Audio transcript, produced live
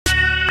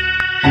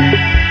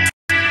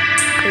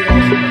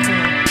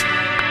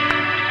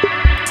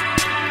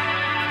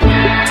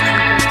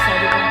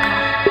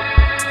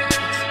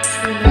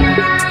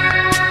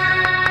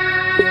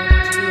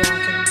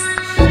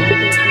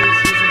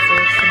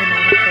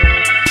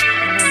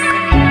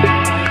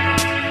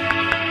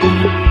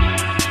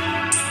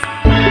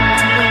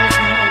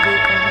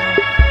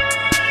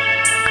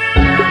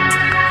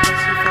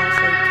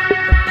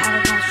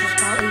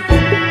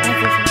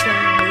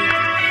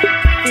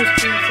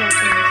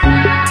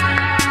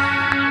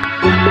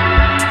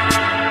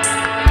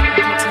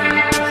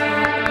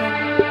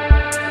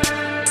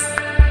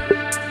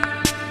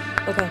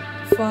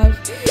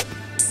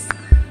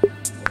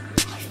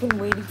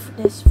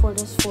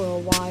For a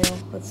while.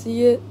 Let's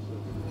see it.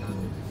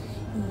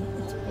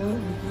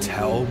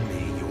 Tell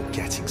me you're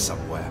getting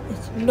somewhere.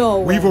 No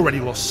way. We've already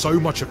lost so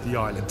much of the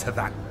island to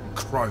that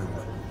chrome.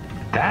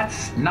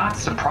 That's not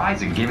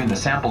surprising given the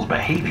sample's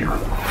behavior.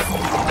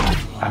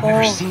 I've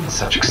never seen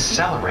such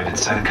accelerated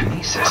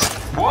psychokinesis.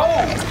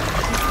 Whoa!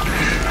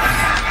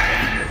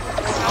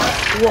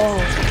 Whoa.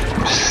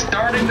 I'm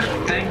starting to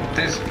think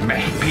this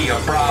may be a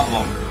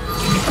problem.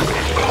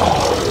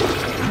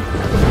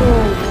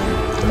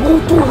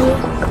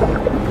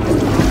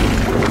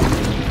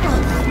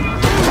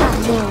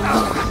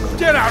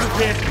 Get out of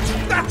here!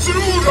 That's an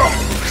order!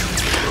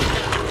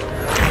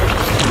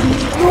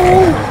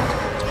 No!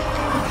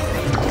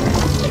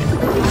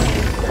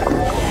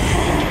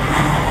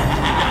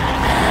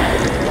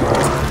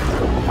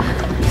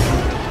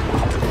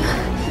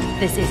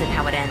 This isn't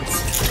how it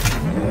ends.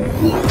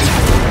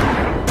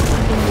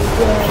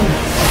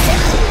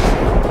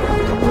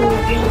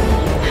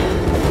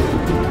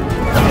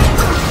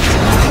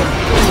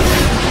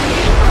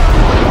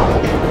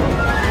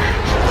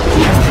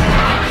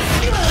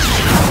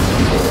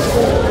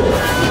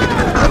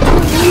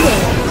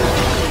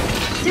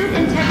 Suit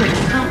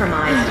integrity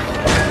compromised.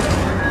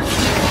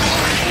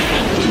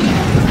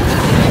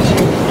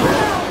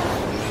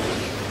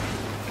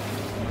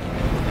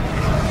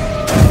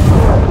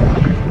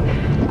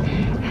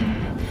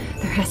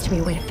 There has to be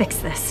a way to fix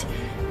this.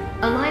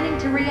 Aligning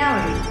to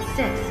reality.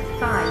 6,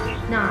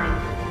 5, 9.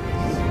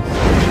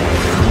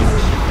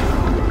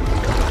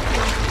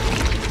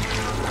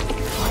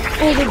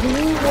 Oh, the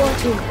green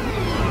water.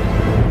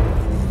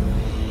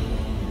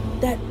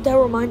 That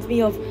reminds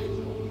me of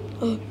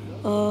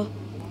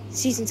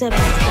season 7.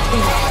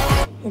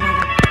 Oh my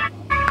god.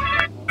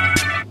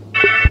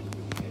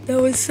 That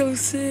was so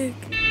sick.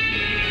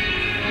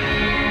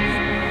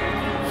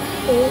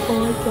 Oh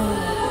my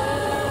god.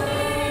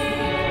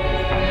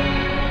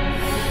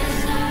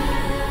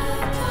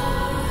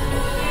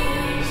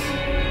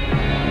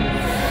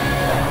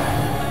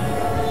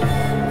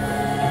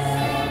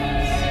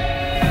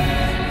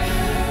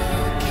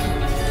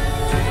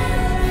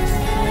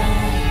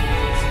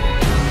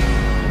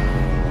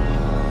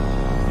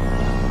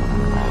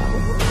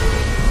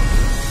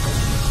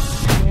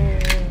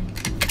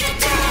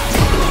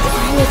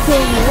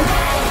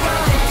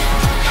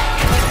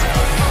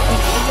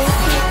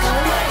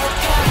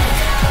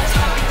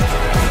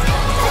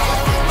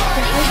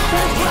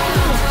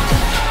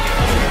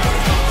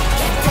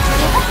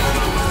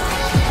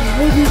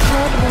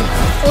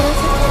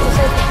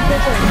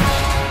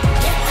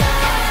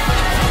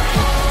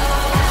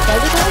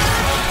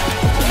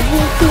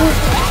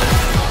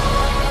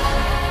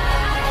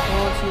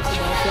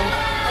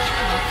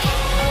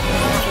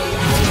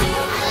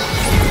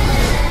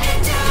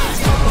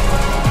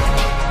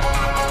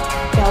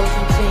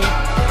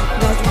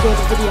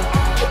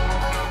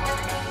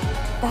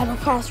 Battle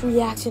Pass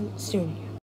reaction soon.